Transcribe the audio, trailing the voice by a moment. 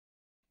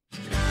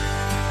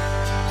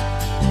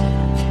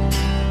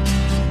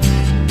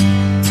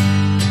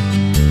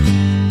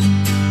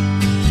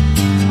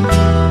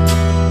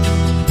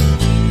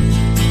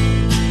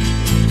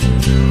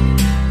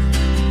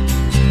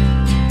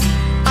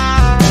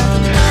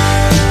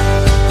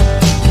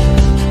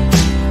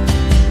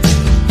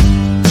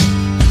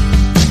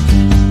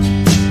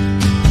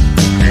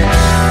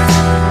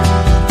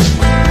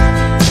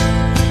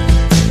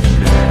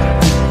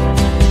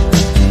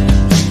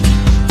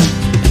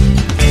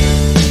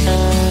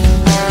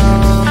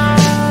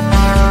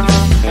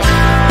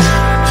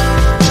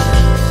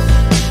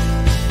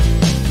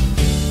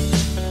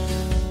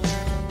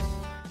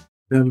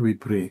Shall we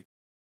pray?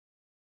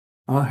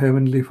 Our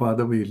Heavenly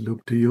Father, we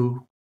look to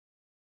you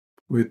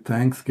with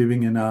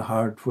thanksgiving in our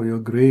heart for your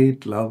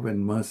great love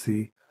and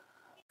mercy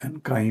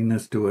and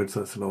kindness towards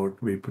us, Lord.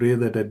 We pray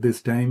that at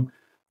this time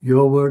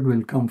your word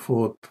will come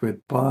forth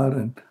with power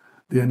and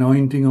the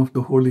anointing of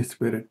the Holy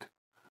Spirit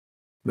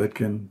that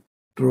can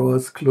draw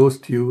us close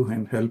to you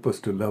and help us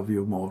to love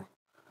you more.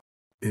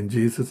 In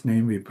Jesus'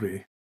 name we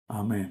pray.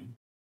 Amen.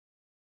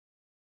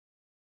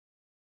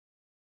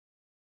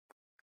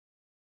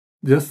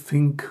 Just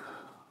think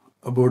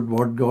about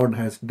what God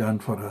has done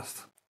for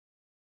us.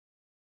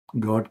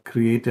 God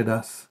created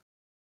us.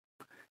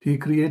 He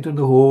created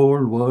the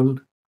whole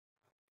world,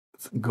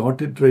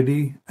 got it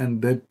ready,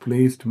 and then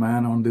placed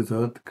man on this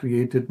earth,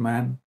 created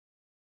man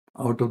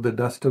out of the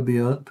dust of the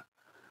earth,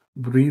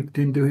 breathed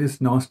into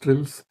his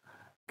nostrils,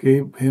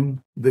 gave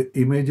him the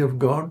image of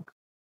God,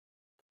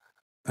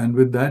 and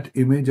with that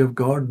image of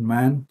God,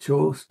 man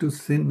chose to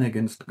sin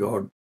against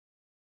God.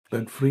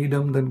 That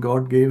freedom that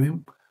God gave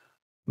him,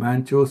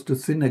 man chose to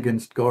sin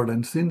against God,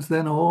 and since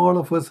then all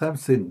of us have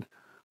sinned,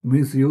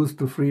 misused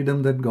the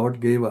freedom that God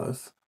gave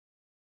us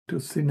to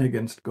sin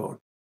against God.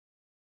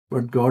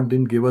 But God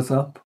didn't give us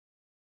up.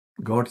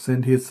 God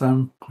sent his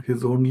son,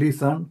 his only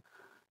son,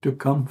 to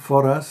come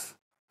for us,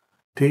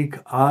 take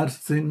our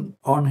sin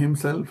on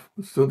himself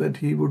so that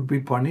he would be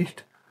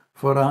punished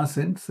for our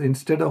sins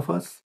instead of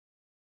us,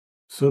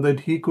 so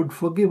that he could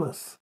forgive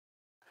us.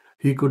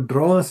 He could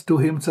draw us to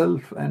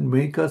himself and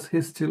make us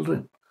his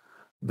children.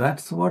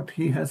 That's what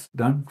he has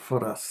done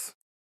for us.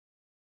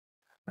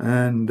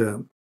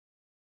 And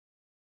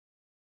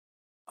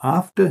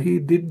after he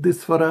did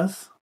this for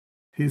us,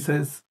 he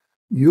says,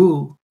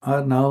 "You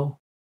are now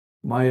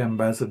my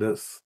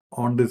ambassadors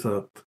on this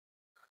earth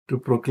to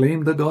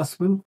proclaim the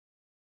gospel,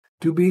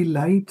 to be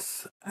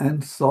lights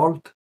and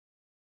salt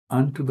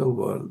unto the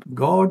world."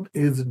 God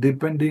is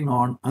depending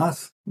on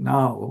us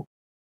now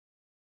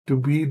to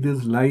be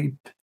this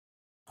light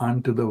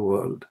unto the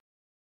world.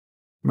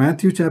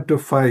 Matthew chapter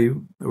 5,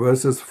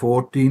 verses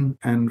 14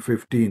 and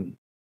 15.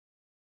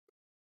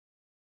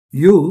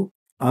 You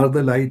are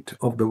the light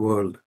of the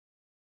world.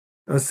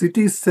 A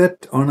city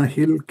set on a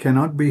hill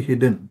cannot be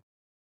hidden,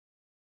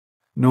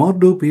 nor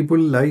do people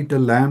light a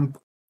lamp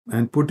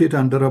and put it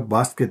under a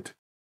basket,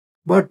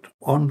 but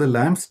on the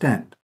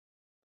lampstand,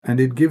 and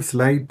it gives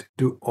light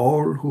to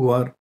all who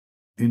are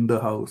in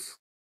the house.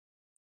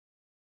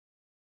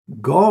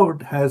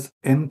 God has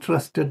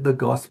entrusted the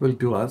gospel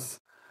to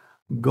us.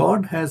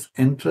 God has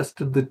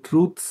entrusted the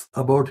truths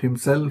about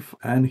himself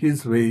and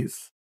his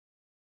ways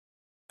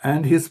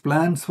and his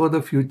plans for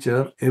the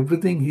future.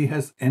 Everything he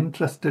has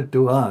entrusted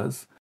to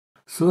us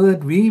so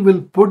that we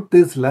will put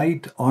this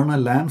light on a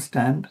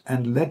lampstand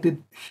and let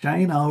it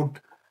shine out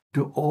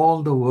to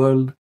all the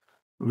world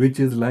which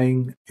is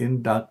lying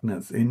in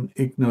darkness, in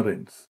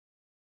ignorance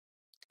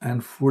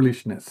and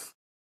foolishness.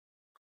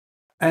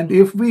 And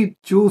if we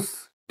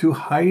choose to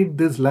hide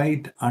this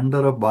light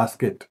under a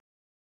basket,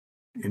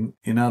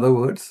 in other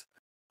words,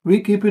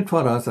 we keep it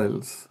for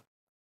ourselves.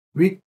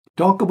 We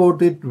talk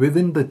about it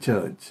within the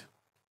church.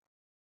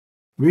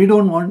 We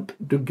don't want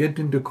to get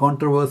into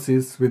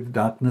controversies with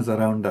darkness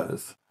around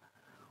us.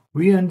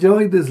 We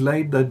enjoy this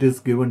light that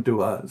is given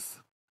to us.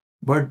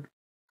 But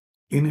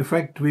in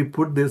effect, we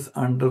put this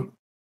under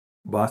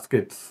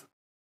baskets,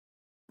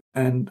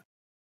 and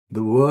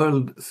the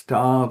world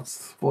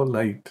starves for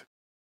light.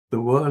 The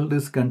world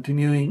is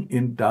continuing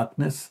in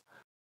darkness,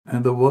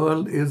 and the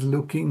world is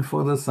looking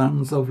for the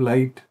sons of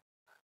light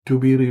to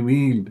be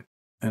revealed.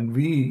 And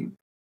we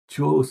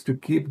chose to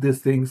keep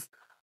these things,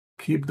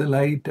 keep the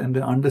light and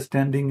the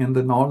understanding and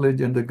the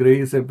knowledge and the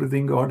grace,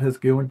 everything God has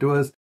given to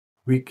us.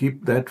 We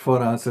keep that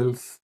for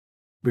ourselves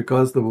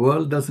because the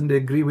world doesn't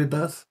agree with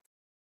us,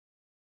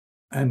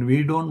 and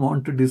we don't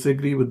want to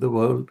disagree with the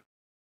world.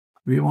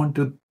 We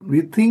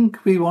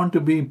think we want to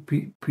be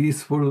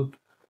peaceful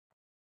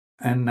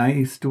and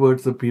nice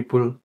towards the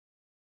people.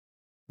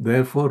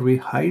 Therefore, we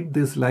hide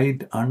this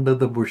light under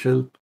the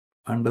bushel,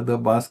 under the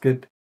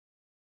basket,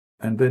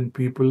 and then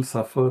people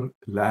suffer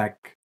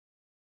lack.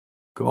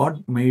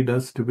 God made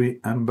us to be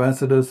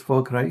ambassadors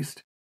for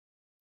Christ,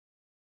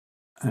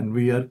 and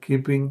we are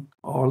keeping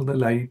all the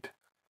light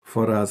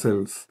for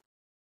ourselves.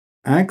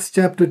 Acts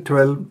chapter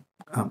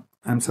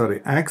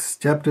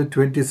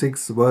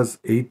 26, verse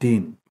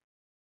 18.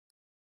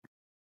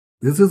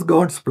 This is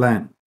God's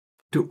plan,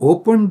 to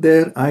open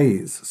their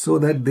eyes so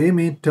that they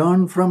may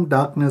turn from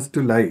darkness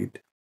to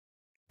light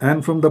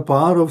and from the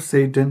power of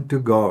Satan to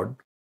God,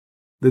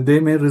 that they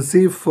may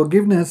receive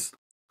forgiveness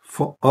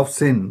of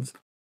sins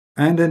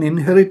and an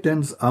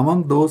inheritance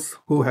among those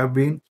who have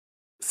been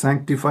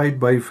sanctified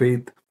by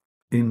faith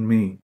in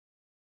me.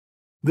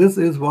 This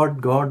is what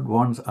God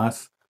wants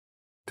us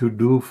to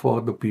do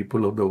for the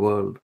people of the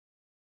world.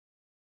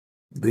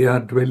 They are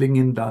dwelling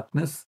in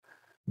darkness.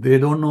 They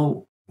don't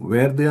know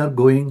where they are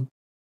going.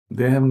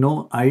 They have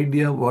no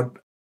idea what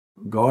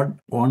God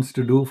wants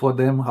to do for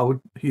them, how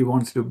he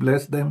wants to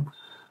bless them.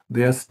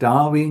 They are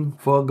starving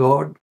for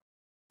God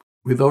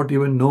without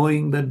even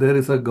knowing that there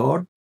is a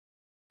God.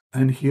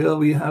 And here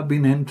we have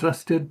been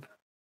entrusted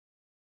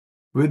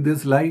with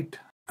this light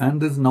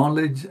and this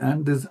knowledge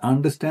and this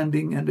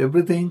understanding and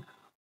everything.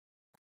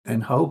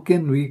 And how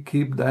can we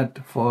keep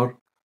that for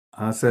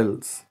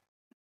ourselves?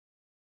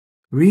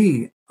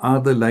 We are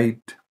the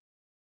light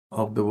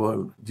of the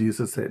world,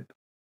 Jesus said.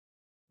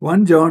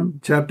 1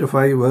 John chapter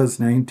 5 verse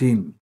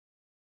 19.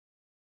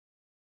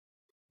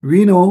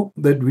 We know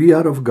that we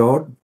are of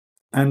God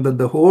and that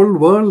the whole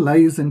world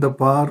lies in the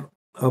power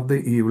of the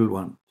evil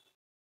one.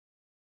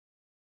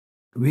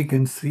 We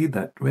can see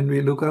that when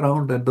we look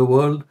around at the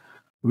world,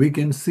 we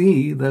can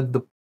see that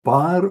the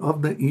power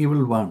of the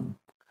evil one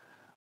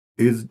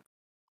is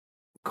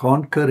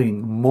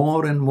conquering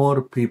more and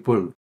more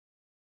people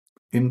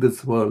in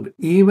this world.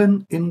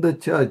 Even in the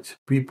church,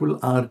 people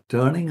are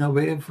turning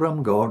away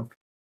from God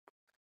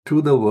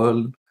to the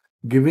world,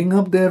 giving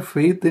up their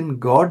faith in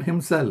God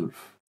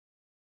Himself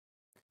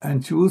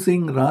and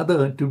choosing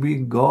rather to be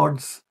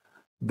gods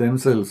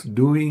themselves,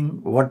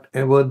 doing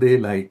whatever they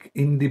like,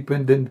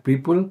 independent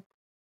people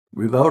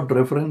without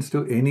reference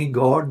to any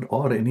God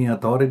or any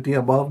authority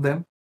above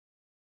them.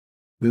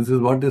 This is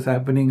what is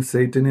happening.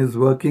 Satan is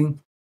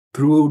working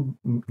through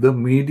the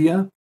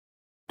media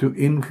to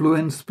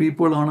influence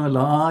people on a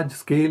large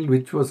scale,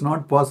 which was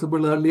not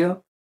possible earlier.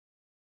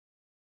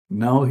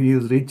 Now he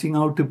is reaching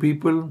out to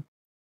people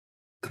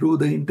through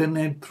the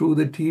internet, through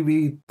the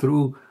TV,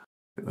 through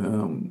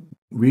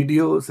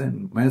videos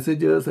and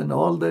messages and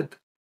all that,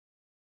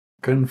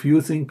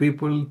 confusing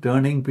people,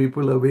 turning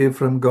people away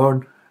from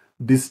God,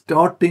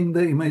 distorting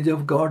the image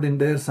of God in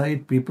their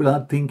sight. People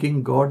are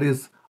thinking God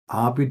is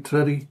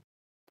arbitrary,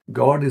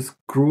 God is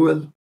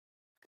cruel,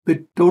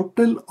 the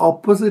total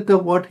opposite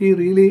of what He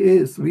really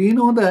is. We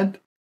know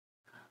that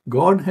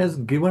God has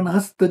given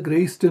us the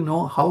grace to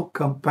know how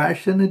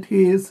compassionate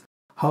He is,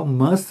 how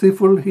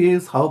merciful He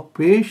is, how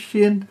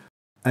patient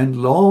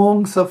and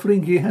long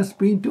suffering He has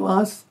been to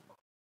us.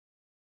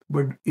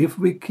 But if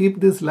we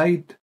keep this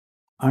light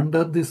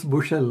under this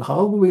bushel,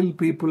 how will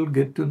people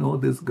get to know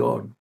this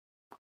God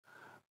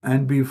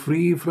and be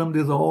free from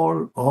this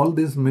all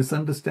this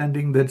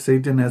misunderstanding that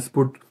Satan has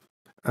put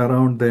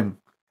around them?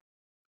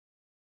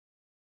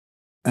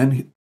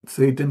 And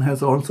Satan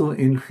has also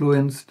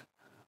influenced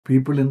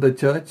people in the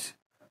church.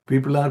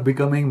 People are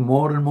becoming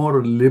more and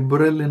more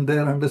liberal in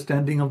their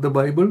understanding of the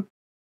Bible.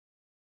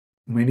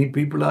 Many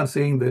people are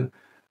saying that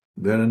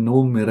there are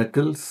no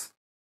miracles.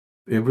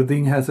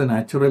 Everything has a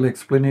natural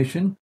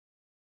explanation.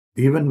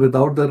 Even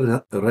without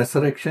the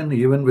resurrection,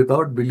 even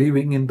without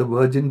believing in the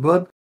virgin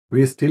birth,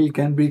 we still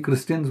can be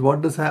Christians.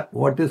 What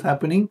is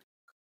happening?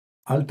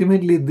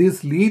 Ultimately,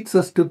 this leads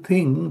us to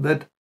think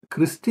that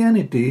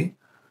Christianity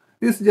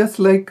is just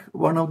like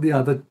one of the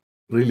other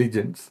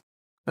religions.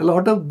 A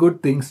lot of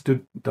good things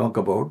to talk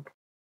about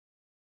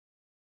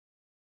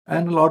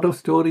and a lot of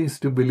stories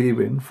to believe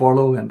in,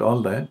 follow, and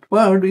all that.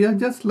 But we are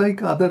just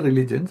like other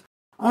religions,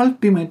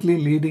 ultimately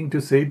leading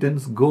to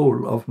Satan's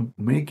goal of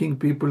making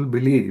people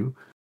believe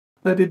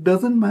that it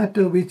doesn't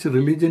matter which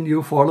religion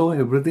you follow,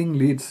 everything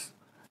leads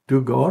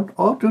to God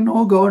or to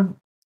know God,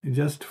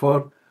 just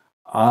for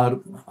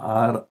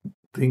our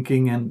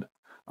thinking and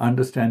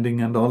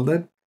understanding and all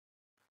that.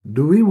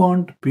 Do we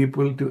want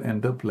people to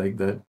end up like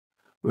that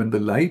when the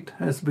light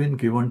has been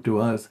given to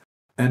us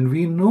and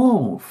we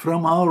know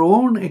from our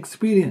own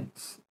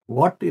experience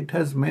what it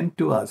has meant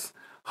to us,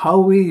 how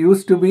we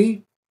used to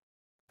be,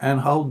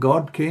 and how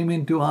God came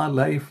into our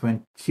life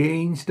and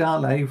changed our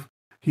life?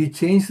 He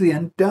changed the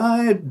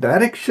entire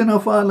direction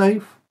of our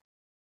life,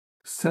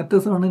 set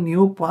us on a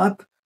new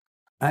path,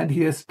 and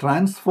He has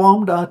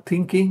transformed our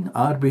thinking,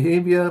 our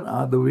behavior,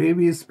 the way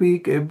we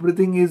speak.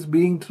 Everything is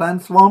being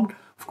transformed.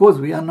 Of course,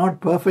 we are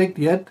not perfect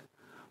yet,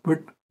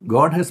 but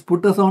God has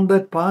put us on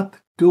that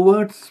path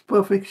towards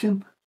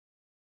perfection,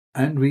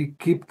 and we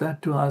keep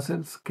that to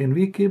ourselves. Can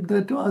we keep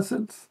that to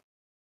ourselves?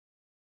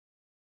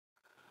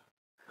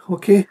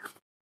 Okay,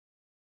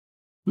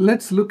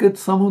 let's look at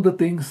some of the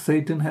things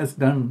Satan has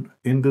done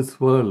in this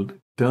world,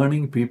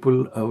 turning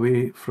people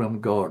away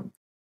from God.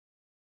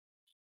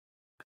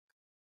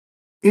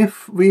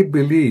 If we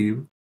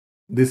believe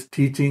this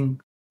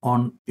teaching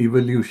on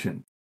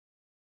evolution,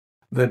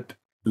 that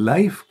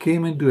life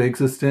came into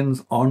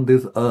existence on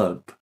this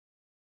earth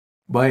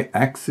by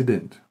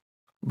accident,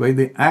 by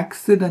the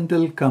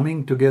accidental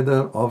coming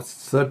together of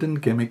certain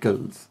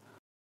chemicals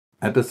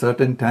at a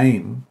certain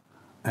time,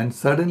 and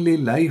suddenly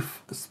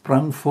life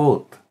sprung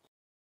forth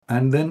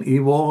and then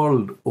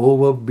evolved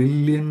over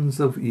billions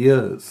of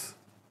years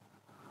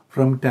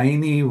from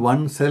tiny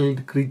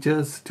one-celled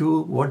creatures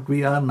to what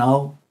we are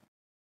now.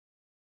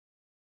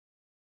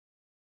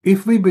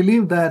 If we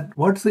believe that,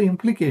 what's the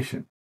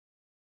implication?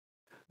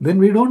 Then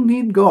we don't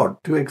need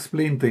God to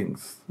explain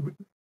things.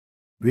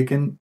 We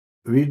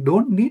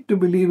don't need to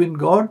believe in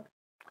God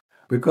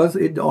because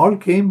it all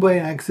came by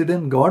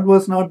accident. God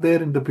was not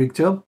there in the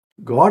picture.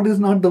 God is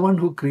not the one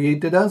who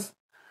created us.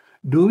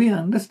 Do we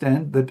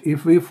understand that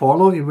if we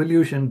follow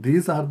evolution,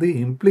 these are the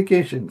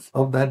implications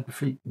of that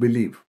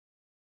belief?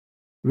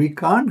 We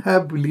can't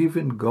have belief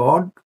in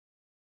God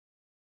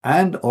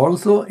and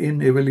also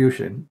in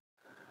evolution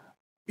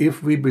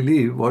if we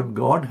believe what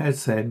God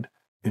has said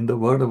in the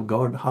Word of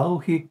God how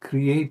He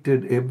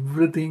created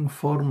everything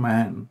for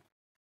man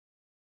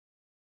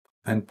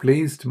and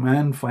placed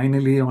man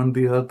finally on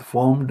the earth,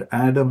 formed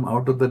Adam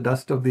out of the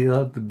dust of the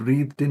earth,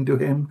 breathed into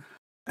him,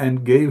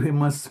 and gave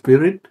him a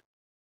spirit.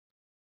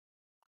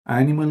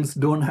 Animals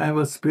don't have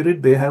a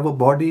spirit, they have a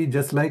body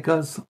just like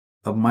us,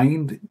 a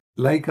mind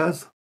like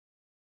us,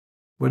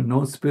 but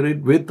no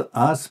spirit. With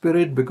our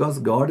spirit, because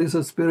God is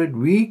a spirit,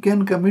 we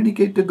can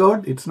communicate to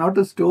God. It's not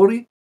a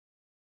story.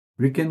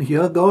 We can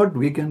hear God,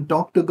 we can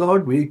talk to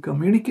God, we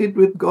communicate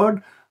with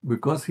God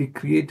because He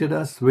created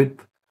us with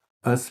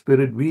a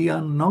spirit. We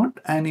are not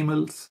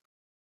animals.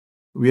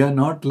 We are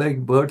not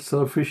like birds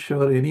or fish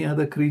or any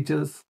other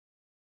creatures.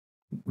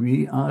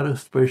 We are a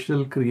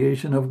special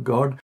creation of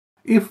God.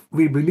 If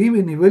we believe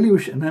in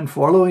evolution and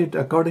follow it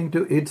according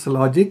to its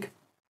logic,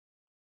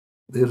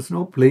 there is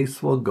no place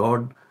for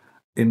God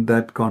in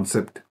that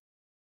concept.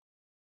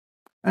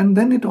 And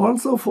then it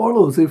also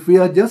follows, if we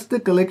are just a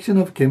collection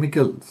of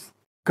chemicals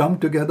come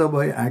together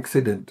by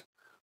accident,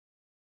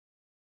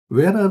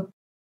 where are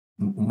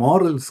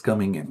morals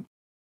coming in?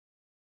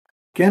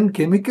 Can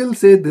chemicals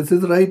say this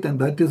is right and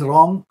that is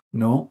wrong?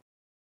 No.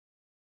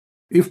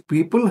 If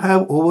people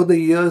have over the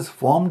years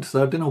formed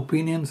certain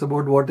opinions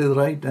about what is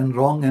right and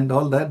wrong and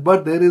all that,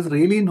 but there is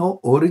really no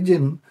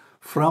origin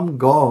from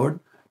God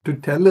to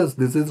tell us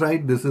this is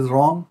right, this is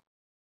wrong,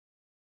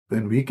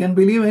 then we can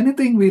believe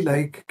anything we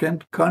like,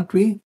 can't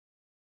we?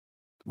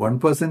 One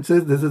person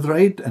says this is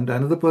right and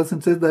another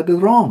person says that is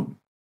wrong.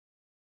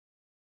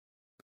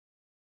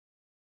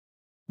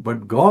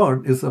 But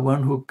God is the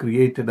one who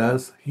created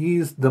us. He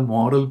is the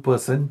moral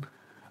person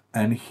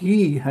and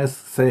He has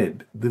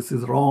said this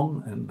is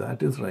wrong and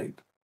that is right.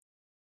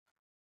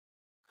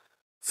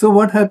 So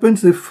what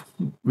happens if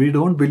we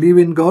don't believe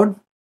in God?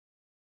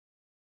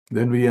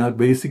 Then we are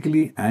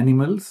basically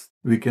animals.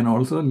 We can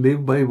also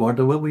live by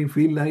whatever we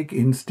feel like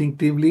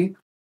instinctively.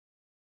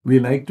 We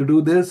like to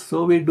do this,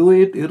 so we do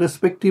it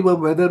irrespective of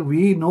whether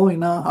we know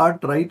in our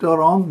heart right or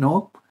wrong.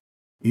 No.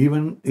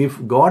 Even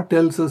if God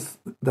tells us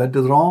that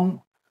is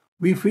wrong,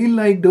 we feel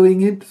like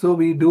doing it, so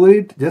we do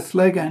it just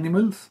like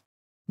animals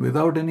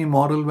without any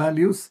moral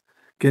values.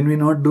 Can we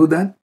not do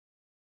that?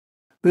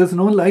 There's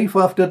no life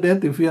after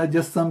death if we are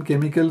just some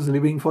chemicals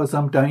living for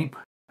some time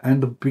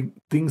and the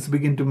things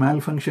begin to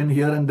malfunction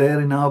here and there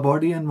in our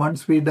body, and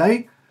once we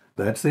die,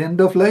 that's the end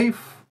of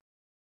life.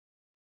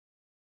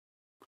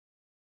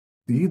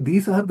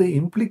 These are the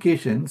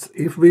implications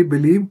if we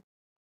believe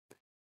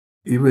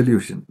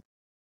evolution.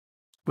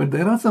 But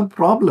there are some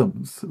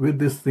problems with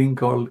this thing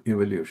called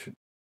evolution.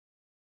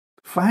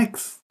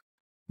 Facts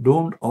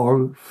don't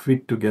all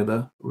fit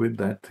together with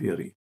that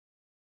theory.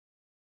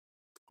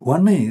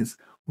 One is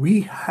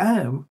we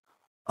have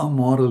a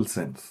moral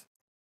sense,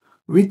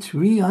 which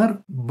we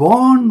are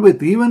born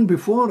with even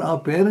before our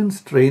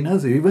parents train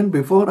us, even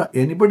before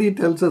anybody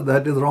tells us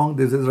that is wrong,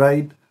 this is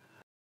right.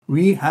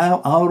 We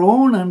have our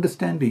own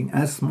understanding.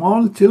 As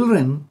small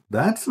children,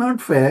 that's not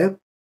fair.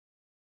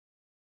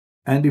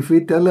 And if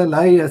we tell a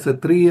lie as a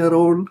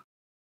 3-year-old,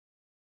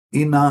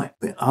 in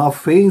our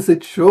face,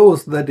 it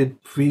shows that it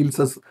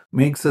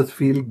makes us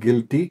feel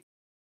guilty.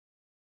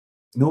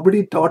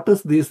 Nobody taught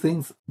us these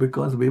things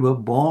because we were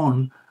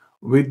born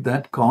with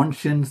that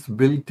conscience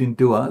built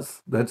into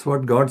us. That's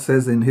what God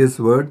says in His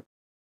Word.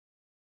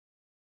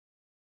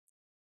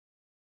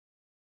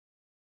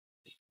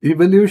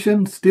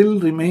 Evolution still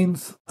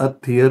remains a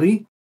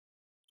theory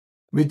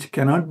which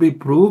cannot be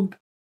proved.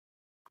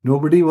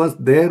 Nobody was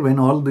there when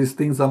all these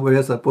things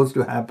were supposed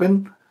to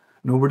happen.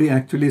 Nobody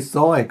actually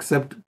saw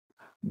except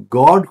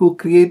God who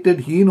created.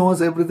 He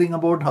knows everything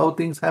about how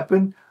things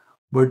happen.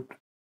 But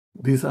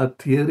these are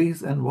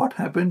theories, and what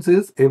happens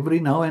is every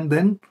now and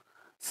then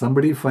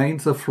somebody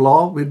finds a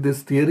flaw with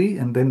this theory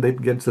and then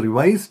that gets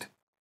revised.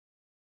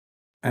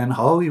 And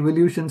how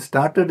evolution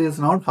started is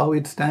not how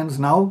it stands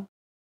now.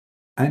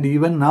 And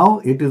even now,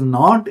 it is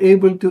not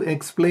able to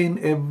explain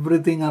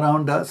everything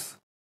around us.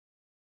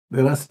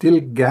 There are still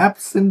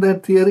gaps in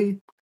that theory.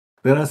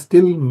 There are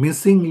still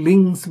missing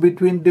links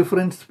between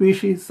different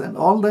species and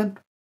all that.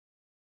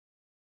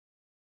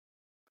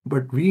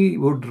 But we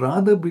would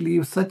rather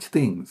believe such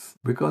things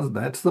because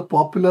that's the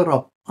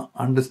popular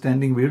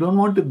understanding. We don't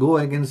want to go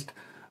against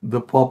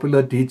the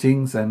popular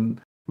teachings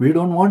and we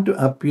don't want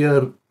to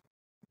appear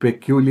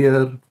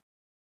peculiar.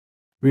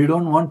 We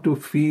don't want to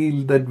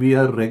feel that we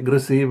are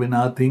regressive in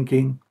our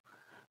thinking.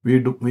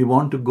 We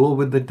want to go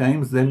with the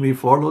times, then we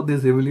follow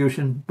this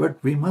evolution.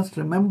 But we must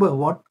remember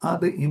what are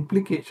the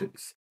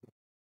implications.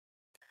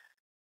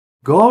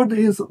 God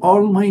is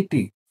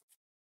almighty.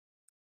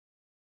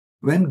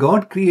 When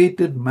God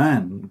created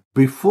man,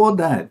 before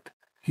that,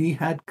 He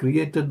had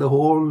created the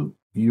whole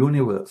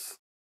universe.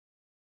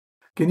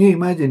 Can you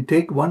imagine?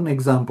 Take one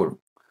example.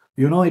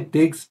 It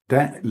takes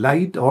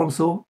light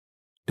also,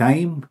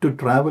 time to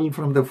travel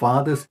from the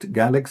farthest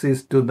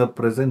galaxies to the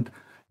present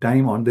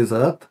time on this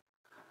earth.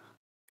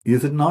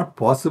 Is it not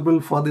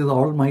possible for this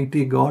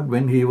Almighty God,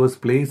 when He was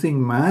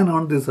placing man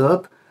on this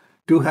earth,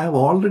 to have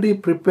already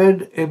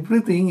prepared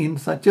everything in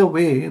such a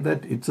way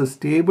that it's a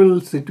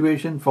stable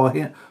situation for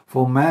him,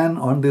 for man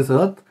on this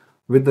earth,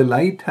 with the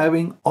light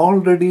having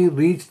already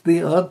reached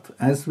the earth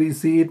as we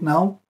see it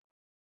now.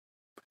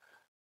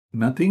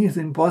 Nothing is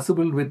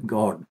impossible with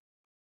God.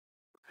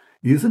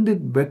 Isn't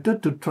it better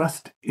to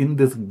trust in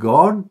this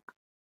God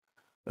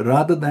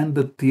rather than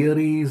the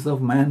theories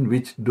of man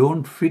which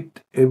don't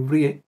fit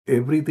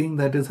everything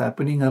that is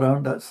happening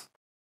around us?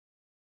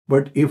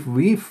 But if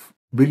we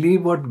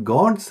believe what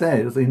God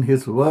says in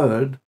His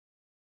Word,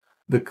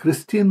 the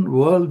Christian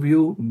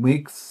worldview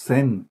makes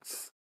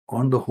sense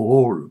on the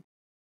whole.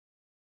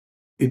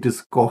 It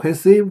is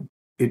cohesive,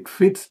 it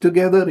fits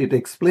together, it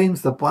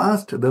explains the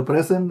past, the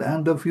present,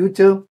 and the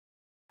future.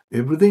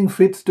 Everything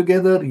fits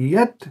together,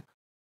 yet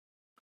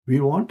we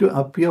want to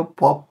appear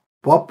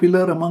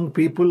popular among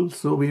people,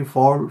 so we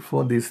fall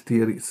for these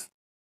theories.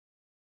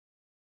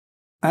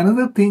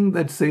 Another thing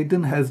that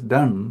Satan has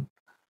done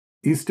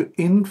is to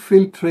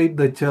infiltrate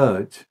the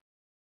church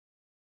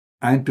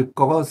and to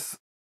cause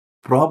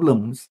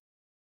problems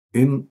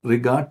in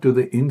regard to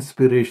the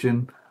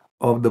inspiration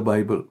of the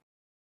Bible.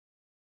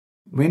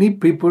 Many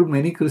people,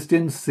 many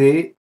Christians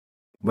say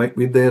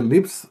with their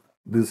lips,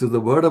 this is the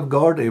word of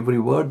God, every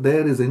word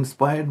there is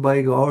inspired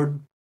by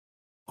God,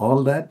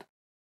 all that.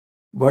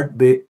 But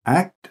they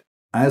act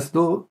as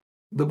though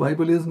the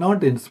Bible is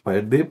not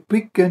inspired. They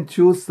pick and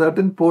choose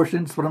certain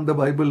portions from the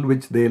Bible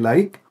which they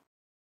like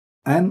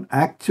and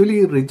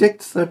actually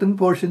reject certain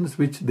portions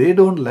which they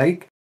don't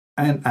like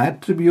and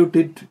attribute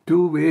it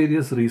to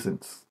various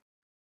reasons.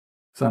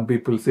 Some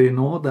people say,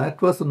 no, that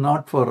was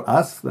not for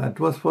us, that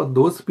was for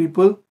those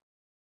people.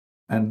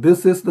 And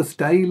this is the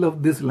style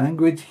of this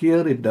language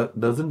here, it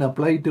doesn't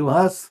apply to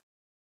us.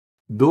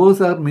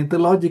 Those are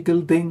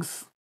mythological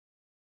things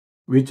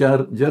which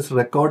are just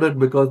recorded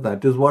because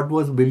that is what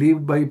was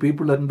believed by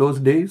people in those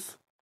days.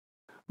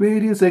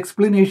 Various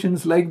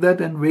explanations like that,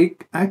 and we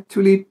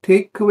actually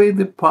take away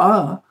the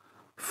power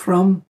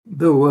from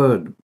the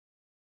word.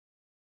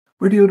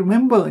 But you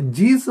remember,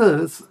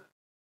 Jesus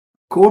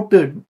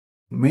quoted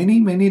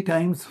many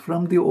times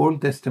from the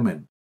Old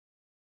Testament,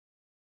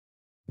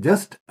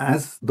 just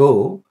as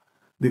though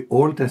the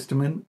Old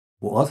Testament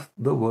was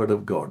the Word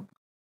of God.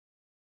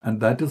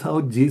 And that is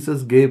how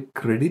Jesus gave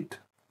credit,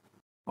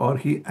 or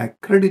he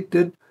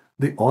accredited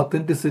the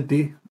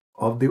authenticity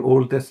of the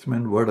Old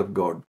Testament Word of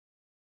God.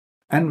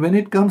 And when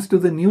it comes to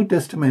the New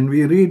Testament,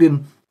 we read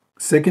in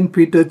 2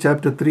 Peter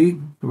chapter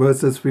 3,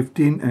 verses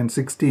 15 and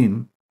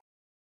 16,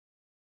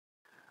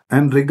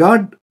 and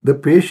regard the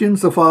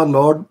patience of our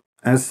Lord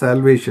as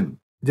salvation,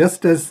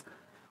 just as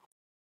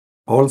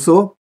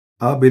also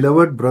our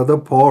beloved brother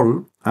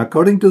Paul,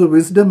 according to the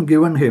wisdom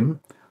given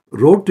him,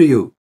 wrote to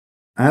you,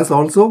 as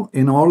also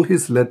in all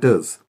his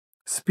letters,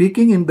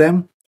 speaking in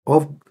them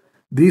of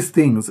these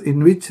things,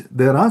 in which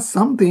there are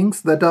some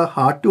things that are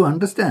hard to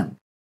understand,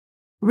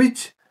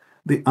 which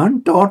the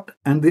untaught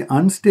and the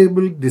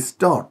unstable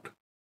distort,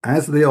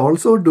 as they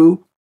also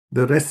do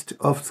the rest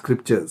of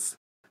scriptures,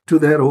 to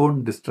their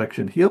own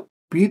destruction. Here,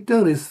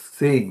 Peter is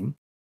saying,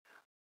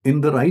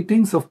 in the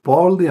writings of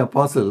Paul the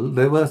Apostle,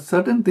 there were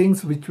certain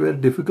things which were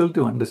difficult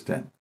to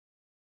understand.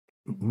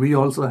 We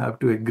also have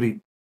to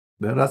agree.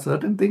 There are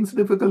certain things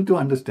difficult to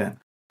understand.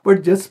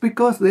 But just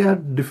because they are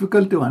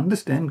difficult to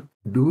understand,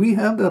 do we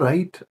have the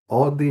right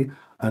or the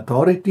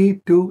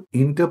authority to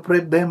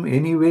interpret them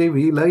any way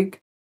we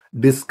like?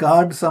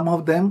 Discard some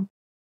of them?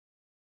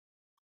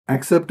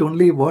 Accept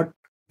only what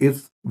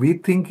we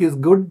think is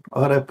good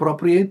or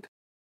appropriate?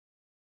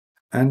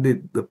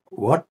 And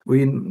what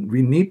we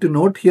need to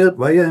note here,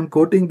 why I am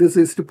quoting this,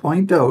 is to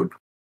point out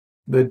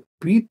that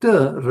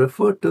Peter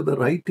referred to the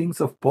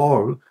writings of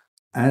Paul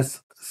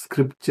as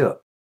scripture.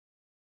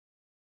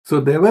 So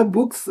there were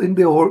books in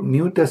the Old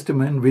New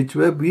Testament which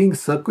were being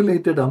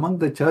circulated among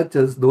the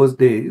churches those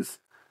days,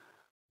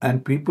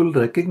 and people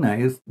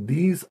recognized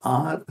these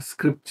are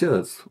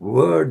scriptures,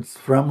 words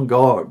from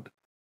God,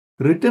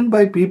 written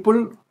by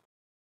people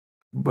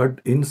but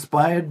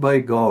inspired by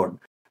God.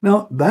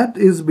 Now that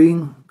is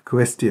being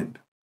questioned.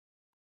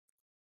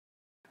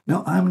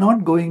 Now I'm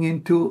not going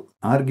into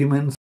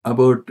arguments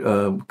about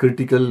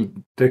critical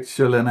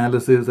textual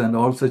analysis and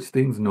all such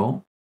things,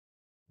 no.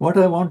 What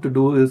I want to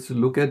do is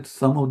look at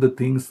some of the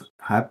things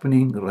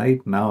happening right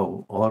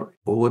now or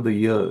over the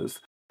years,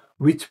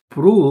 which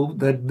prove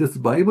that this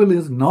Bible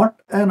is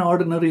not an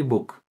ordinary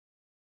book.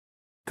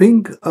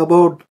 Think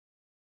about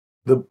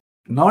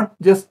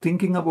not just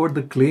thinking about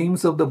the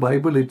claims of the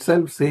Bible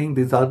itself, saying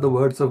these are the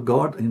words of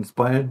God,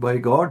 inspired by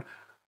God.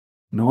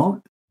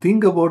 No,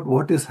 think about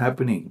what is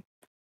happening.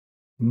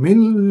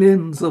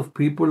 Millions of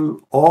people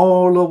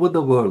all over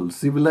the world,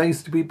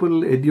 civilized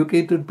people,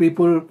 educated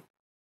people,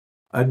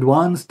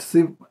 advanced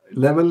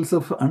levels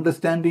of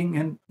understanding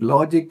and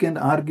logic and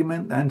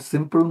argument, and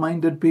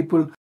simple-minded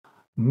people,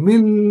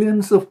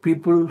 millions of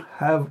people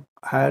have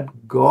had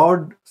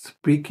God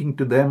speaking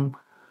to them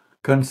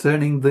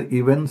concerning the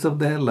events of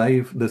their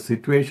life, the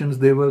situations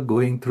they were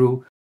going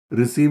through,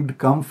 received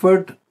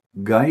comfort,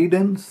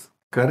 guidance,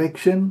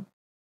 correction,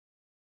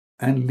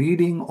 and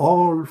leading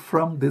all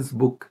from this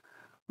book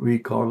we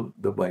call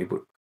the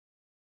Bible.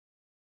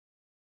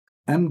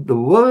 And the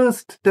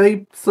worst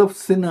types of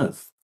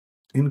sinners,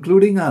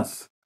 including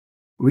us,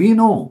 we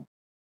know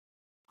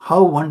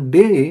how one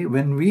day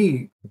when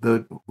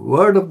the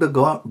word of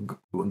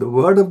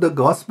the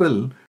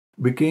gospel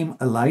became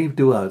alive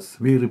to us,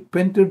 we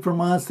repented from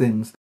our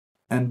sins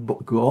and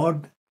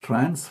God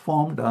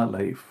transformed our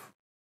life.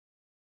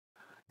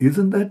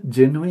 Isn't that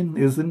genuine?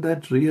 Isn't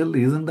that real?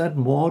 Isn't that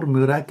more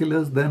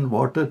miraculous than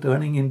water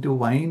turning into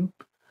wine?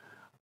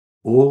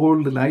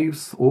 Old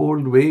lives,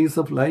 old ways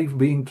of life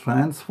being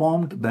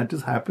transformed, that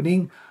is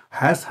happening,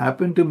 has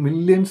happened to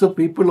millions of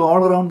people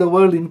all around the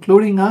world,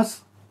 including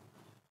us.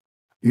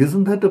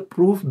 Isn't that a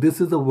proof this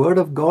is the word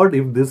of God?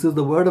 If this is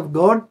the word of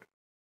God,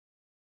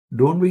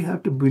 don't we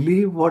have to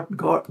believe what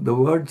the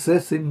word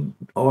says in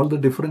all the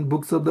different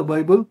books of the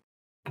Bible?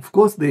 Of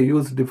course, they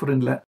use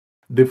different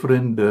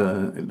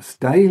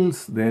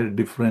styles, their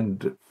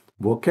different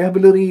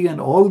vocabulary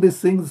and all these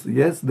things.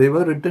 Yes, they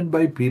were written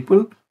by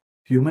people,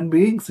 human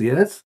beings,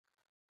 yes.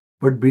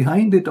 But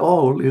behind it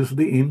all is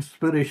the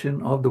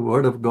inspiration of the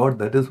Word of God.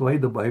 That is why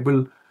the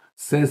Bible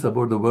says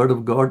about the Word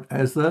of God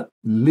as a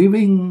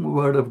living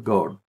Word of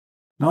God.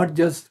 Not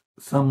just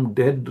some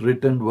dead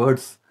written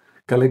words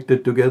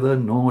collected together.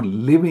 No,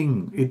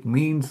 living. It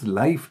means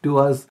life to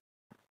us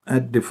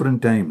at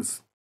different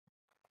times.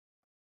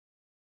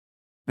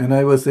 And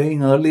I was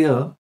saying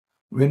earlier,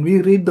 when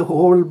we read the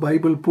whole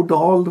Bible, put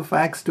all the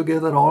facts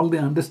together, all the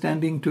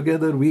understanding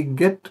together, we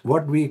get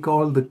what we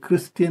call the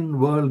Christian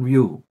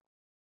worldview.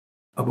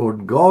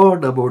 About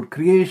God, about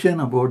creation,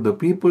 about the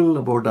people,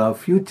 about our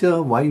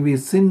future, why we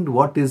sinned,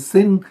 what is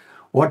sin,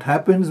 what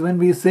happens when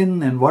we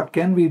sin, and what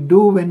can we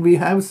do when we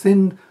have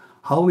sinned,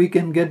 how we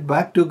can get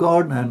back to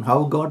God, and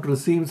how God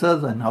receives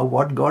us, and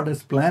what God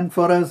has planned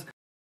for us.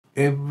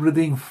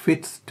 Everything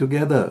fits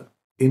together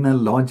in a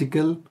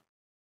logical,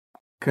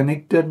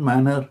 connected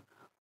manner.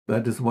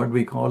 That is what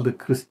we call the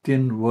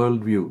Christian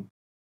worldview.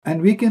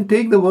 And we can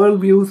take the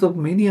worldviews of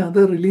many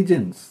other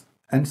religions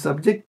and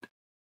subject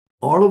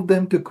all of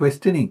them to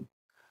questioning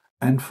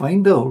and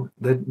find out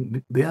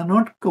that they are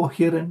not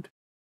coherent.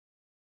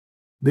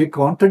 They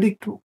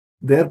contradict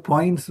their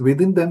points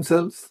within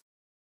themselves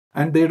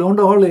and they don't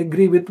all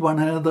agree with one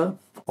another,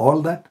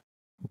 all that.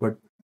 But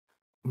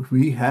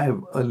we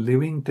have a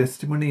living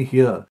testimony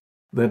here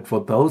that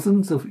for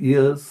thousands of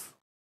years,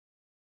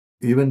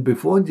 even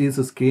before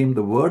Jesus came,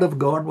 the Word of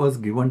God was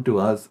given to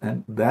us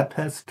and that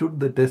has stood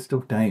the test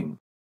of time.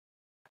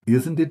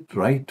 Isn't it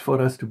right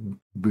for us to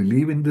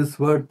believe in this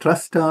Word,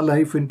 trust our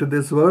life into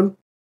this Word?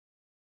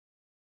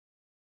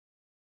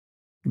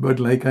 But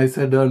like I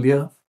said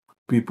earlier,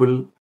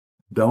 people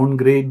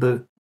downgrade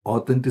the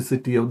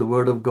authenticity of the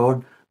Word of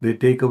God. They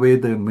take away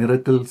the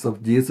miracles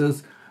of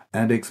Jesus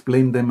and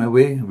explain them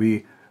away.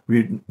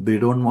 They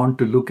don't want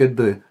to look at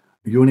the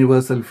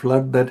universal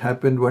flood that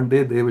happened one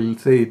day. They will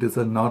say it is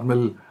a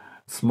normal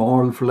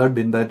small flood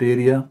in that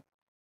area.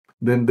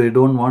 Then they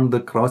don't want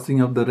the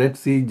crossing of the Red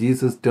Sea,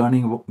 Jesus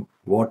turning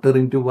water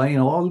into wine.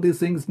 All these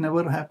things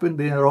never happened.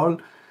 They are all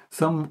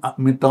some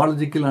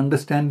mythological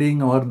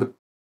understanding or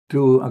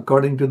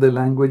according to the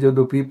language of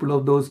the people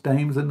of those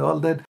times and all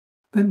that.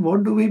 Then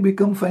what do we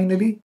become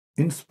finally?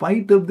 In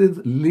spite of this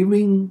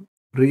living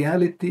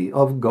reality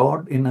of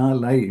God in our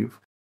life,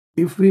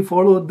 if we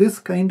follow this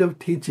kind of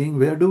teaching,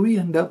 where do we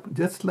end up?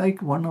 Just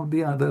like one of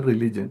the other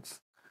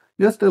religions.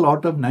 Just a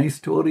lot of nice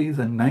stories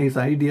and nice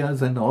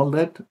ideas and all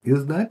that.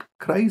 Is that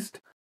Christ?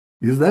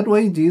 Is that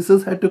why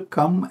Jesus had to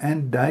come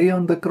and die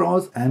on the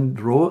cross and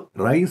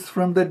rise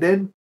from the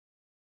dead?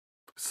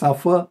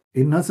 Suffer,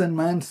 innocent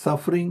man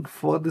suffering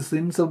for the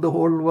sins of the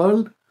whole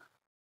world?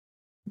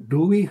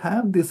 Do we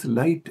have this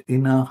light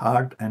in our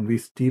heart and we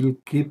still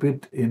keep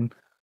it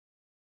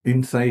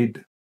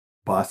inside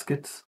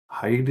baskets,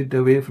 hide it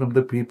away from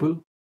the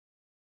people,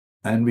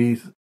 and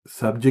we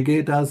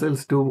subjugate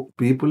ourselves to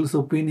people's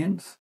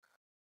opinions?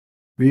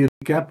 We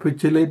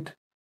recapitulate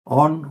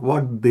on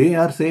what they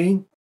are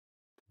saying.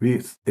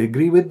 We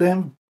agree with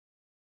them.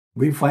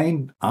 We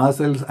find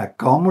ourselves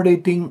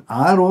accommodating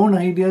our own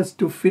ideas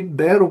to fit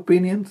their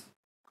opinions.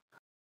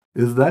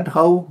 Is that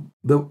how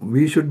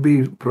we should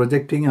be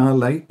projecting our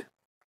light?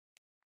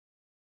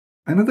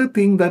 Another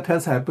thing that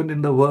has happened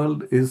in the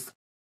world is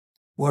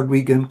what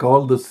we can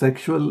call the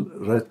sexual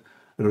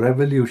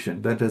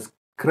revolution that has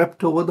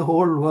crept over the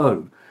whole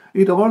world.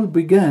 It all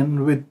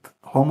began with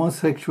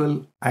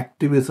homosexual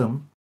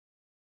activism.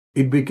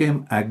 It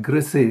became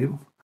aggressive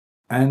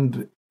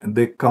and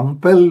they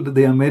compelled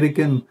the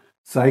American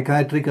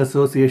Psychiatric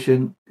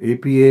Association,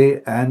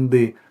 APA, and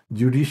the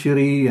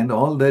judiciary and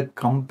all that,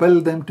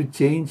 compelled them to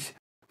change,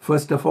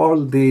 first of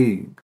all,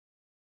 the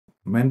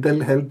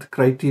mental health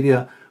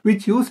criteria,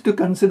 which used to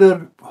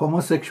consider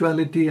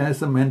homosexuality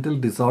as a mental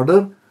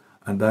disorder,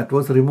 and that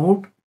was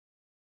removed.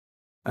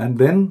 And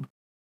then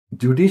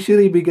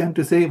judiciary began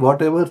to say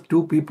whatever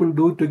two people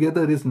do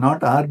together is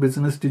not our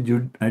business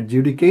to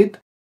adjudicate.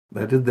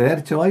 That is their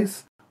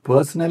choice.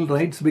 Personal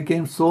rights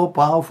became so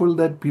powerful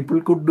that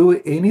people could do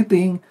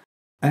anything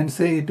and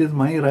say it is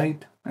my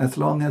right. as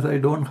long as I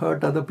don't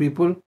hurt other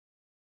people.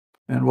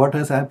 And what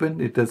has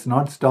happened? It has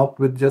not stopped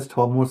with just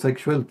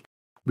homosexual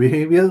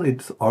behavior.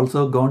 It's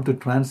also gone to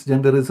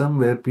transgenderism,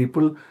 where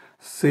people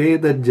say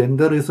that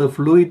gender is a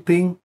fluid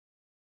thing.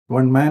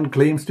 One man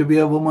claims to be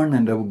a woman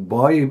and a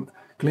boy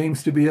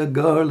claims to be a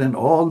girl, and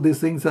all these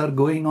things are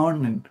going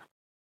on.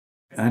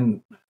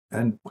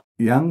 And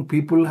young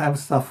people have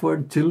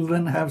suffered,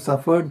 children have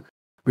suffered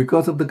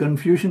because of the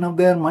confusion of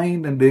their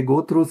mind, and they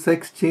go through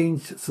sex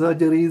change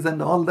surgeries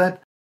and all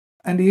that.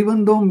 And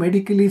even though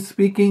medically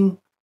speaking,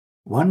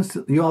 once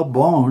you are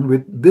born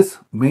with this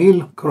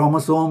male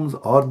chromosomes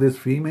or this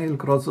female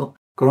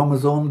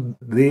chromosome,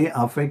 they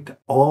affect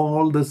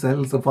all the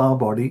cells of our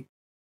body.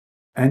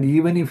 And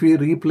even if we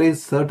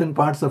replace certain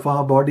parts of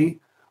our body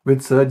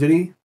with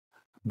surgery,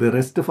 the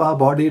rest of our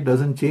body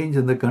doesn't change,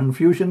 and the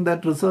confusion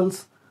that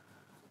results,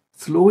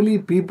 slowly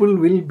people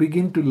will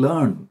begin to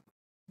learn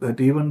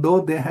that even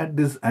though they had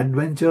this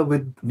adventure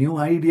with new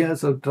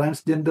ideas of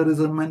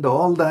transgenderism and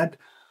all that,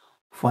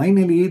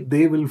 finally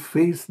they will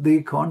face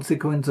the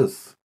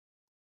consequences.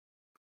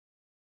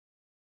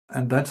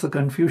 And that's the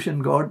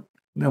confusion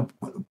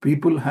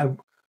people have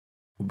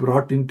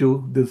brought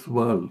into this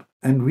world.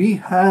 And we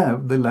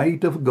have the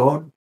light of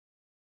God.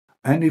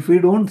 And if we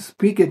don't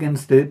speak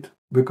against it,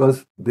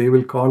 because they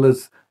will call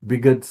us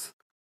bigots,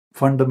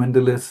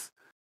 fundamentalists,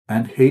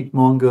 and hate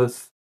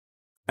mongers,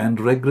 and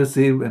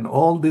regressive, and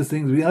all these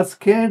things, we are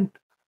scared.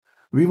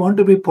 We want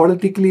to be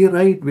politically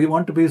right. We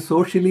want to be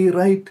socially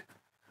right.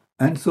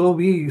 And so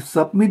we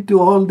submit to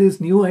all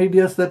these new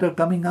ideas that are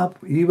coming up,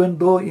 even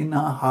though in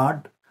our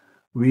heart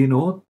we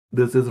know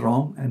this is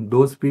wrong. And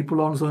those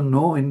people also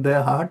know in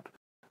their heart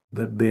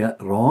that they are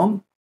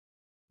wrong.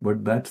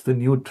 But that's the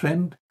new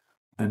trend.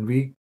 And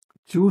we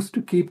choose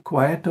to keep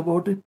quiet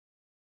about it.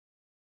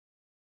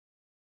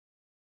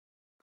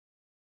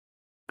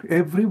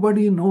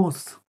 Everybody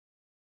knows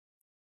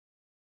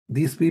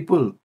these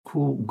people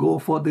who go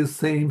for this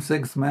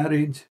same-sex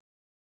marriage,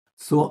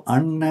 so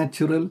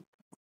unnatural.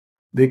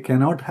 They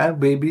cannot have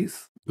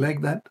babies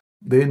like that.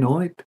 They know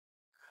it.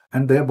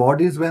 And their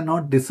bodies were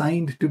not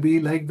designed to be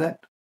like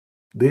that.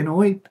 They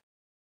know it.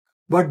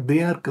 But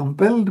they are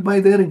compelled by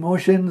their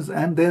emotions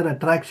and their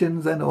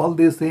attractions and all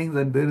these things,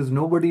 and there is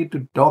nobody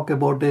to talk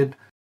about it.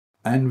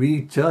 And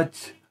we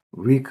church,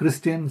 we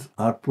Christians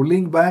are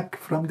pulling back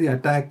from the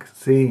attack,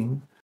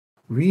 saying,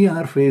 we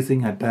are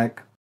facing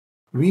attack.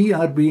 We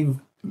are being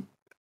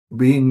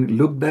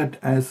looked at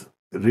as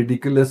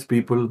ridiculous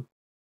people,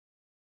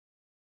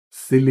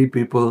 silly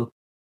people.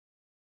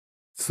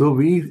 So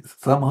we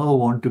somehow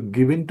want to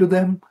give in to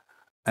them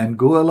and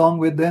go along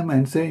with them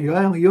and say,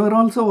 yeah, you are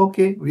also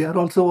okay. We are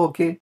also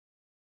okay.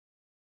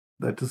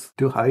 That is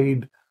to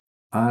hide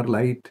our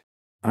light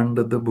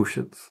under the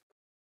bushels.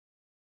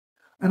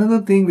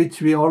 Another thing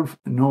which we all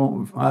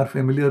know, are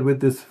familiar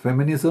with, is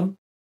feminism.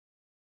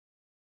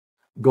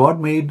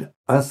 God made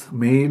us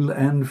male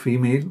and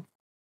female,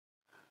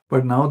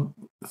 but now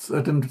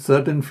certain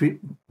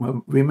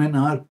women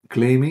are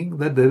claiming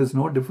that there is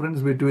no difference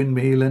between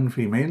male and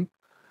female.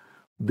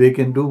 They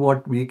can do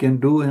what we can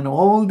do, and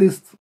all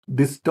these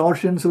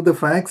distortions of the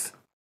facts,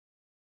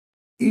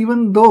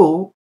 even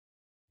though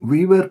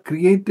we were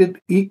created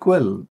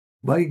equal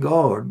by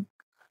God.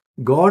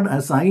 God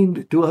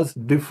assigned to us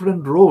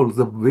different roles.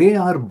 The way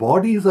our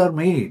bodies are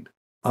made,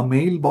 a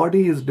male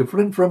body is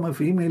different from a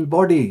female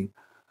body.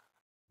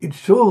 It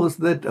shows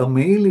that a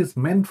male is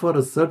meant for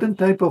a certain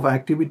type of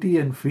activity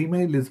and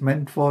female is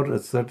meant for a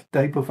certain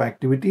type of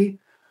activity.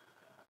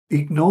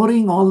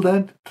 Ignoring all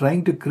that,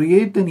 trying to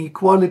create an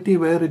equality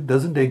where it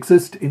doesn't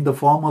exist in the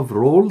form of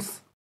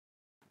roles,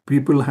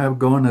 people have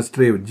gone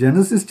astray.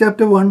 Genesis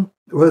chapter 1,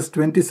 verse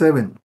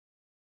 27.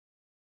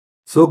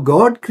 So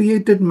God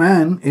created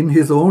man in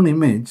his own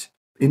image.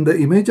 In the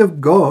image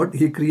of God,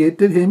 he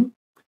created him.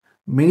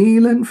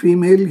 Male and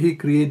female, he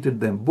created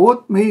them.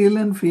 Both male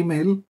and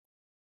female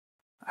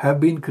have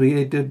been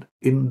created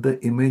in the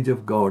image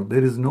of God.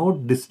 There is no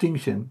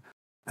distinction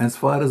as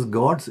far as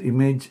God's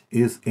image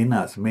is in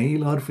us.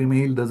 Male or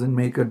female doesn't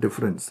make a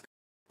difference.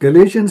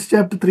 Galatians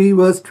chapter 3,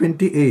 verse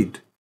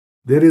 28.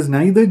 There is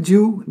neither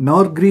Jew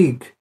nor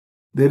Greek.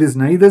 There is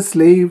neither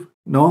slave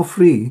nor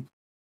free.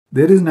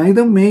 There is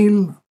neither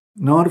male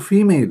nor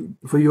female,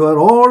 for you are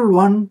all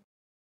one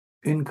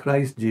in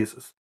Christ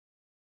Jesus.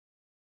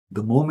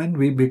 The moment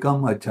we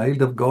become a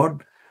child of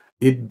God,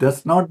 it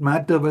does not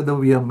matter whether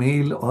we are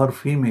male or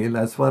female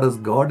as far as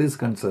God is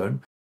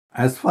concerned.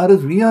 As far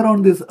as we are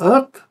on this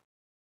earth,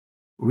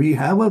 we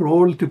have a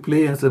role to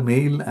play as a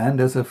male and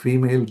as a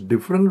female,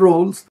 different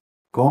roles,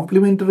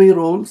 complementary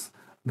roles.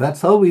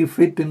 That's how we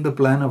fit in the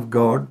plan of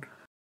God.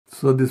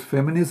 So this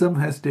feminism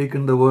has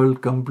taken the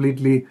world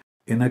completely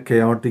in a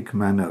chaotic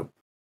manner.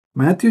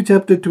 Matthew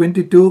chapter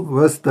 22,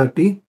 verse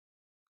 30.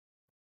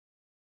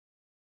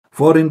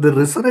 For in the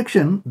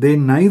resurrection they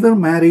neither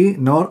marry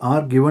nor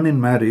are given in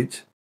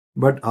marriage,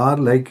 but are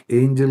like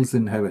angels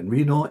in heaven.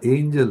 We know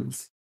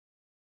angels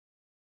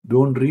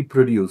don't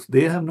reproduce.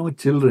 They have no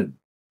children.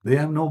 They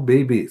have no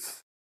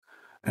babies.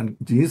 And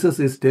Jesus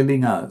is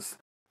telling us,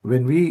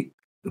 when we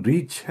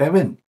reach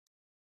heaven,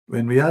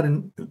 When we are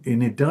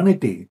in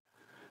eternity,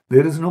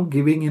 there is no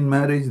giving in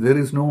marriage, there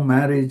is no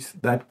marriage.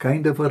 That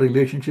kind of a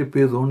relationship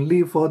is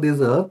only for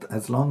this earth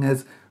as long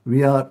as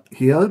we are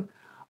here.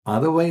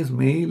 Otherwise,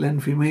 male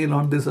and female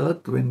on this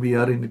earth, when we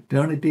are in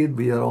eternity,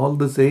 we are all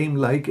the same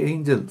like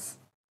angels.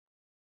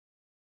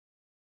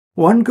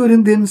 1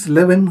 Corinthians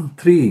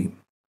 11:3.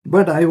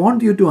 But I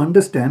want you to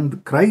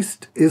understand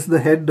Christ is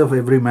the head of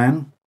every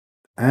man,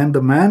 and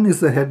the man is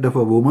the head of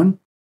a woman,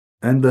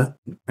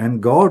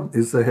 and God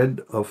is the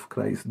head of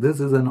Christ. This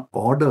is an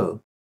order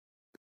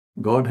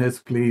God has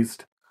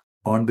placed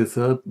on this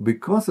earth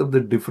because of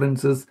the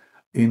differences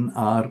in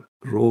our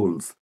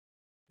roles.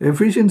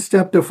 Ephesians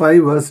chapter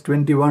 5 verse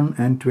 21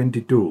 and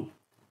 22.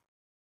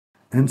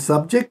 And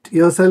subject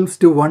yourselves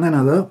to one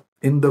another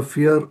in the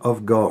fear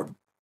of God.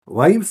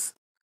 Wives,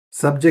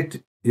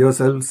 subject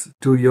yourselves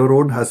to your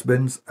own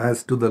husbands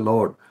as to the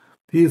Lord.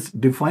 He is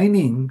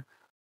defining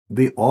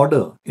the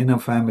order in a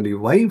family.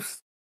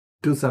 Wives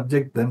to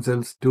subject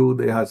themselves to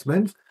their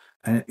husbands.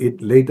 And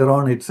later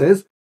on it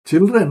says,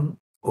 children,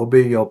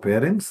 obey your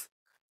parents.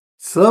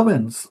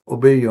 Servants,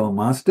 obey your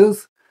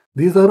masters.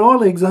 These are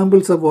all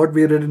examples of what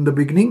we read in the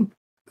beginning.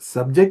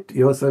 Subject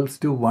yourselves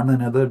to one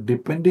another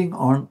depending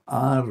on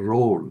our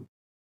role.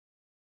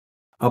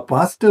 A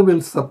pastor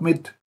will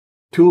submit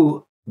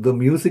to the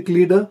music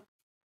leader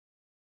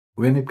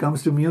when it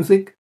comes to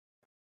music,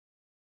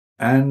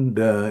 and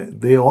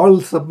they all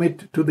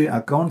submit to the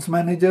accounts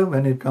manager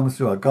when it comes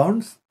to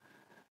accounts.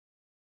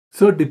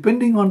 So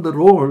depending on the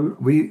role,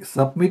 we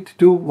submit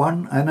to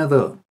one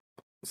another.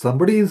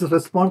 Somebody is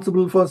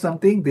responsible for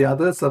something, the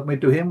others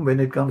submit to him when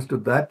it comes to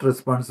that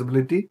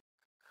responsibility.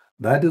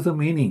 That is the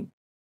meaning.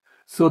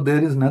 So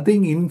there is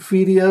nothing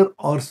inferior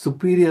or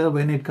superior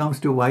when it comes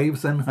to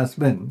wives and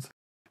husbands.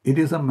 It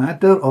is a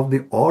matter of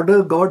the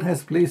order God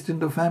has placed in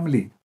the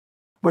family.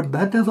 But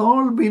that has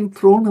all been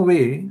thrown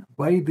away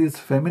by these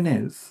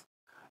feminists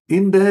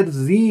in their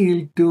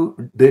zeal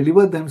to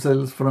deliver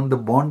themselves from the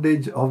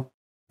bondage of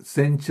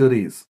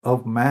centuries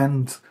of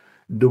man's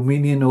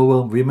dominion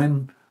over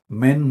women,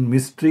 men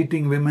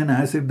mistreating women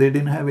as if they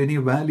didn't have any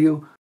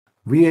value.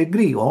 We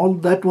agree, all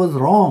that was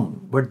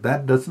wrong, but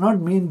that does not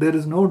mean there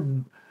is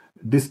no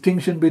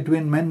distinction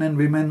between men and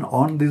women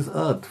on this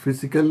earth,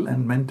 physical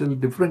and mental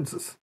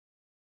differences.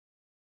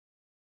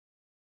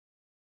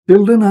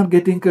 Children are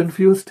getting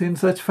confused in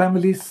such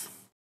families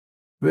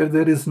where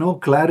there is no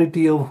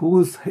clarity of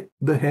who's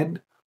the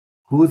head,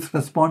 who's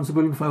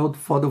responsible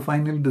for the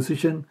final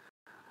decision,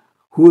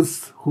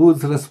 who's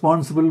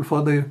responsible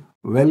for the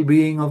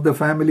well-being of the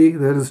family.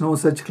 There is no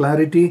such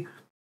clarity.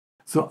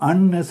 So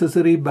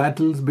unnecessary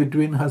battles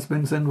between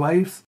husbands and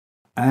wives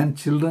and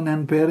children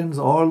and parents,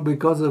 all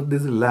because of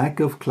this lack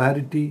of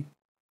clarity,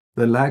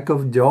 the lack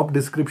of job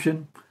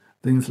description,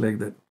 things like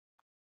that.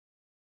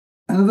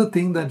 Another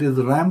thing that is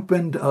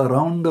rampant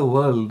around the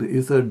world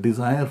is a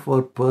desire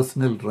for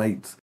personal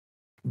rights.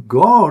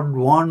 God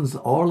wants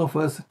all of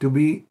us to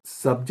be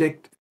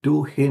subject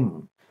to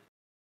Him.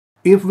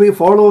 If we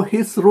follow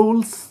His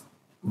rules,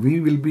 we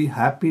will be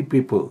happy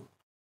people.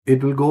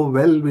 It will go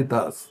well with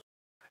us.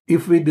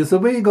 If we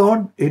disobey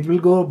God, it will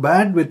go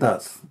bad with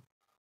us.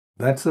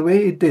 That's the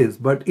way it is.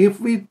 But if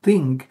we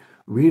think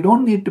we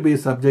don't need to be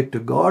subject to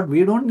God,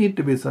 we don't need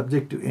to be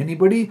subject to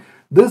anybody,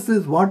 this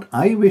is what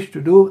I wish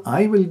to do,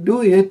 I will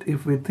do it.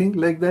 If we think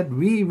like that,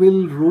 we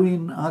will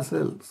ruin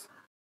ourselves.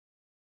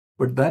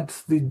 But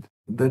that's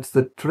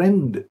the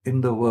trend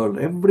in the world.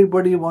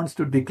 Everybody wants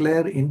to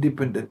declare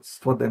independence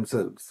for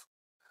themselves.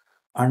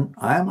 And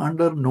I am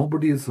under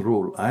nobody's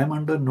rule. I am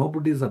under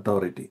nobody's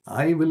authority.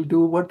 I will do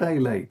what I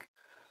like.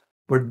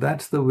 But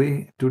that's the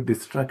way to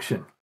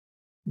destruction,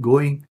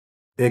 going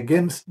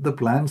against the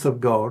plans of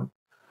God.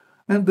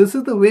 And this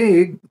is the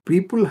way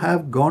people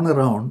have gone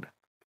around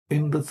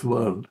in this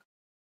world.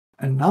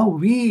 And now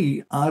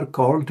we are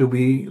called to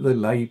be the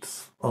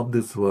lights of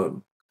this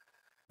world.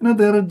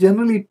 There are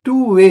generally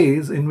two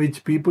ways in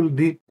which people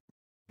deal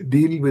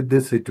with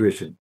this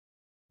situation.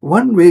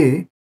 One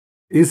way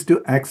is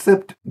to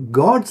accept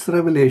God's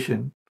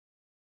revelation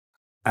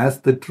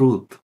as the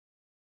truth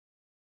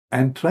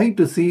and try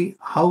to see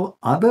how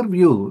other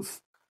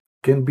views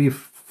can be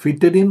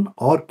fitted in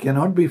or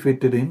cannot be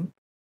fitted in.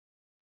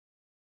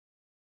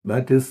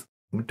 That is,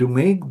 to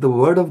make the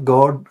Word of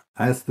God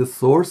as the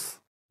source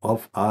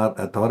of our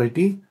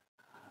authority,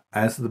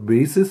 as the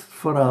basis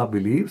for our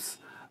beliefs,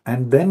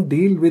 and then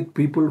deal with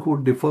people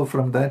who differ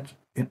from that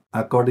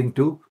according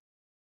to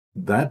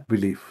that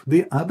belief.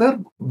 The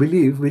other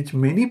belief which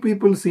many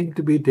people seem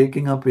to be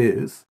taking up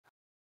is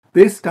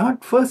they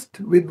start first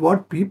with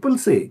what people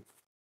say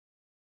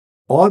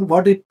or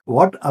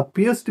what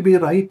appears to be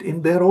right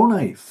in their own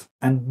eyes,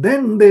 and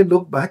then they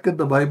look back at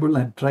the Bible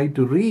and try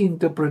to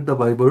reinterpret the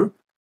Bible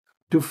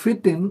to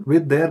fit in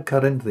with their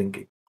current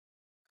thinking.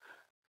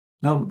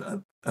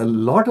 Now, a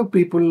lot of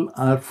people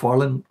are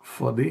fallen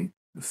for the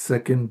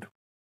second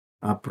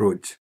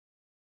approach.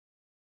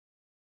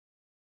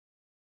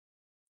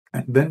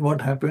 And then what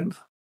happens?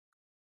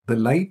 The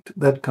light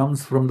that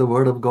comes from the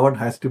Word of God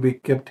has to be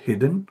kept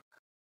hidden.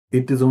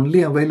 It is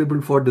only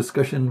available for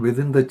discussion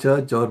within the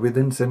church or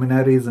within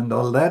seminaries and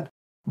all that.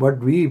 But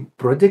we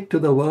project to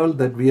the world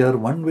that we are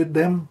one with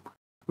them.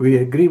 We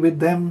agree with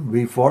them.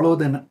 We follow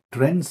the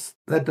trends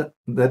that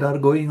are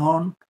going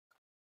on.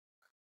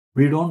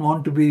 We don't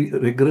want to be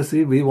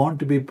regressive. We want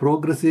to be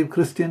progressive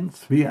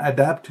Christians. We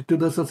adapt to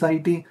the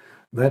society.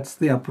 That's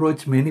the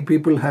approach many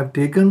people have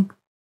taken.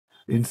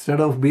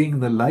 Instead of being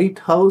the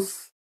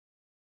lighthouse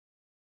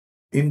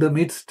in the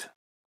midst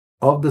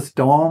of the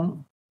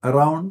storm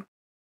around,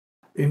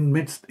 in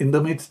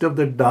the midst of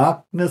the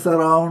darkness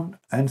around,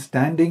 and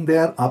standing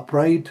there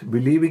upright,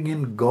 believing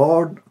in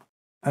God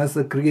as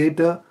the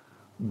creator,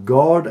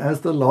 God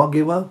as the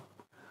lawgiver,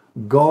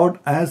 God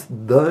as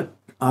the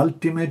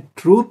ultimate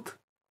truth,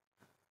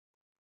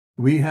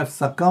 we have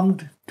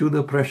succumbed to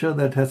the pressure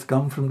that has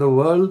come from the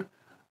world,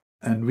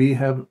 and we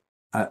have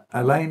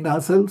aligned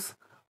ourselves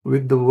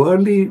with the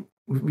worldly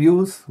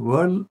views,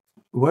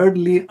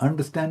 worldly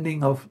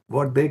understanding of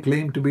what they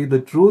claim to be the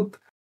truth,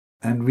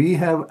 and we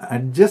have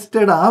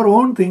adjusted our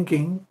own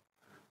thinking,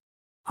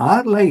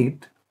 our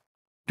light,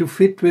 to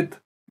fit with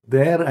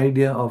their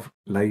idea of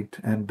light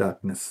and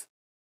darkness.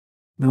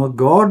 Now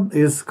God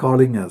is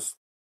calling us.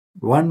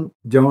 1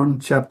 John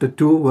chapter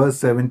 2 verse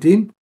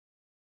 17.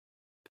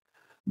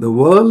 The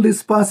world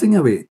is passing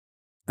away,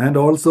 and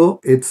also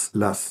its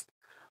lust.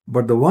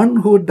 But the one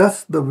who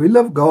does the will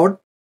of God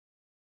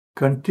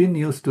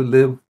continues to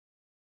live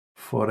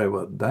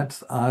forever.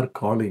 That's our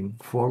calling.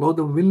 Follow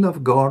the will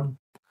of God.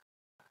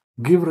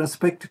 Give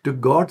respect to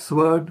God's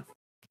word.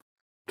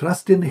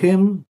 Trust in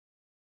Him.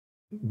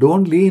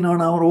 Don't lean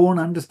on our own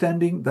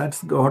understanding.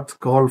 That's God's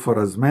call for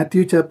us.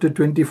 Matthew chapter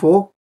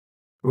 24,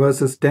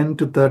 verses 10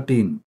 to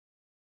 13.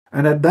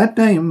 And at that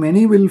time,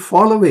 many will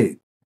fall away.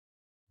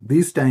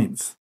 These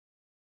times.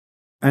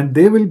 And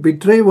they will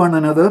betray one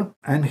another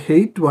and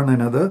hate one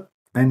another.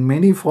 And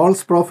many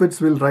false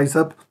prophets will rise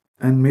up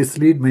and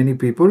mislead many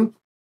people.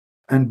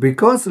 And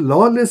because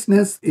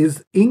lawlessness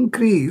is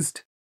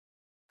increased,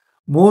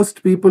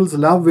 most people's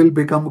love will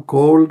become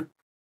cold.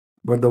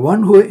 But the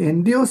one who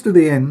endures to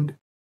the end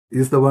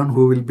is the one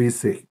who will be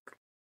saved.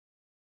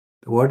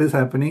 What is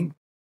happening?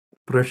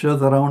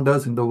 Pressures around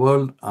us in the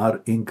world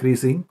are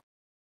increasing.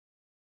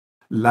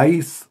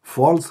 Lies,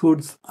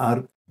 falsehoods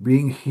are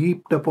being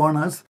heaped upon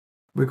us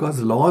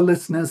because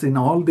lawlessness in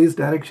all these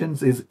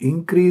directions is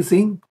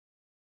increasing.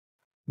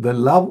 The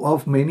love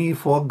of many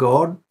for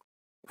God,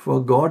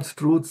 for God's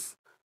truths,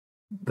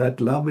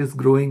 that love is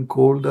growing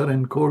colder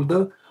and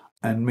colder,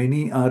 and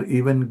many are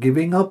even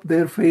giving up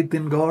their faith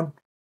in God,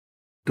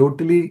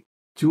 totally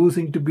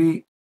choosing to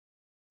be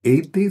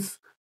atheists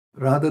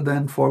rather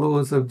than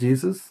followers of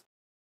Jesus,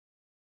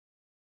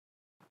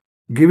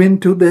 given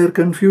to their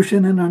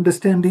confusion and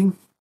understanding.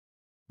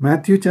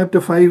 Matthew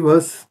chapter 5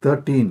 verse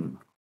 13.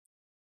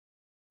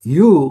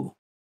 You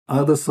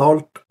are the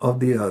salt of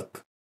the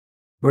earth.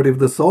 But if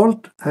the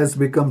salt has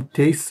become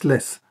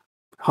tasteless,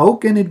 how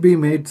can it be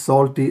made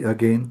salty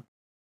again?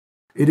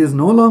 It is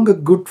no longer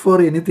good for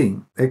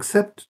anything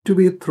except to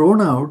be thrown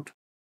out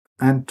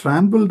and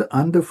trampled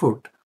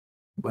underfoot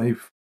by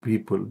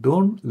people.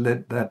 Don't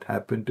let that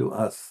happen to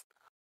us.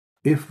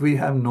 If we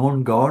have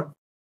known God,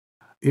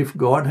 if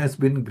God has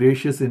been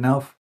gracious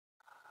enough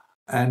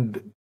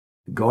and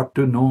got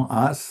to know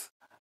us,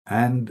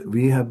 and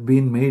we have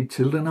been made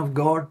children of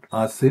God,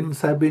 our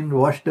sins have been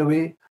washed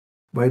away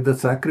by the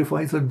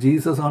sacrifice of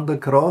Jesus on the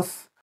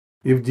cross.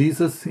 If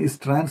Jesus is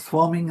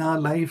transforming our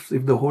lives,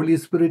 if the Holy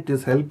Spirit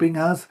is helping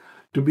us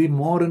to be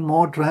more and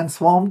more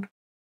transformed,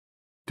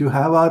 to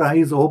have our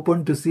eyes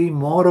open to see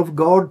more of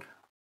God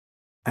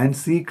and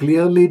see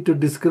clearly to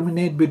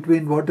discriminate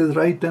between what is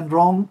right and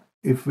wrong,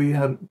 if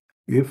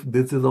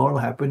this is all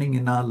happening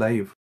in our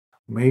life,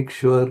 make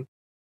sure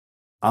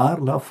our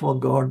love for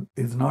God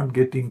is not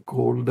getting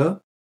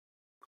colder,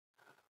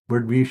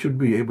 but we should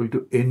be able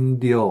to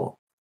endure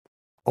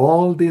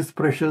all these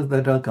pressures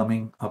that are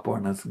coming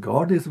upon us.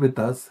 God is with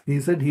us. He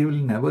said He will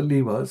never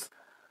leave us.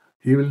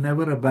 He will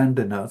never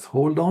abandon us.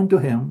 Hold on to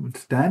Him,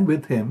 stand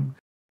with Him,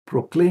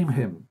 proclaim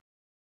Him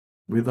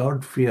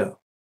without fear.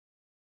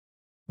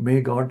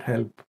 May God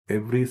help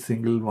every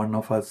single one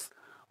of us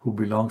who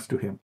belongs to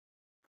Him.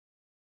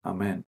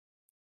 Amen.